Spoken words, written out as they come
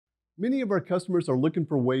Many of our customers are looking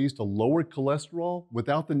for ways to lower cholesterol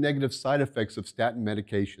without the negative side effects of statin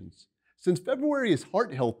medications. Since February is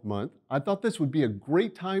Heart Health Month, I thought this would be a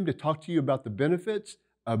great time to talk to you about the benefits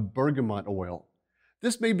of bergamot oil.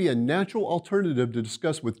 This may be a natural alternative to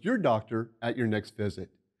discuss with your doctor at your next visit.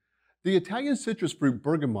 The Italian citrus fruit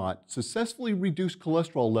bergamot successfully reduced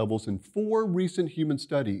cholesterol levels in 4 recent human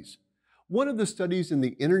studies. One of the studies in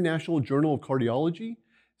the International Journal of Cardiology,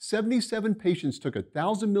 77 patients took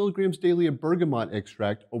 1,000 milligrams daily of bergamot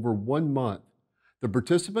extract over 1 month. The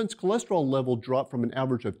participants' cholesterol level dropped from an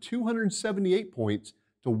average of 278 points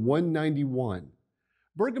to 191.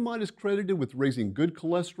 Bergamot is credited with raising good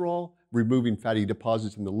cholesterol, removing fatty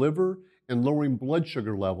deposits in the liver, and lowering blood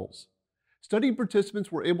sugar levels. Study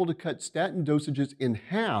participants were able to cut statin dosages in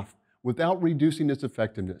half without reducing its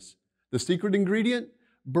effectiveness. The secret ingredient?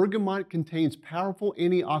 Bergamot contains powerful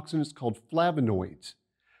antioxidants called flavonoids.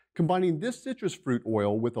 Combining this citrus fruit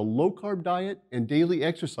oil with a low-carb diet and daily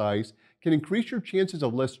exercise can increase your chances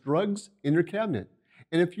of less drugs in your cabinet.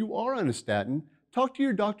 And if you are on a statin, talk to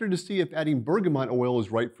your doctor to see if adding bergamot oil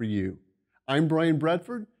is right for you. I'm Brian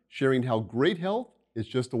Bradford, sharing how great health is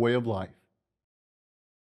just a way of life.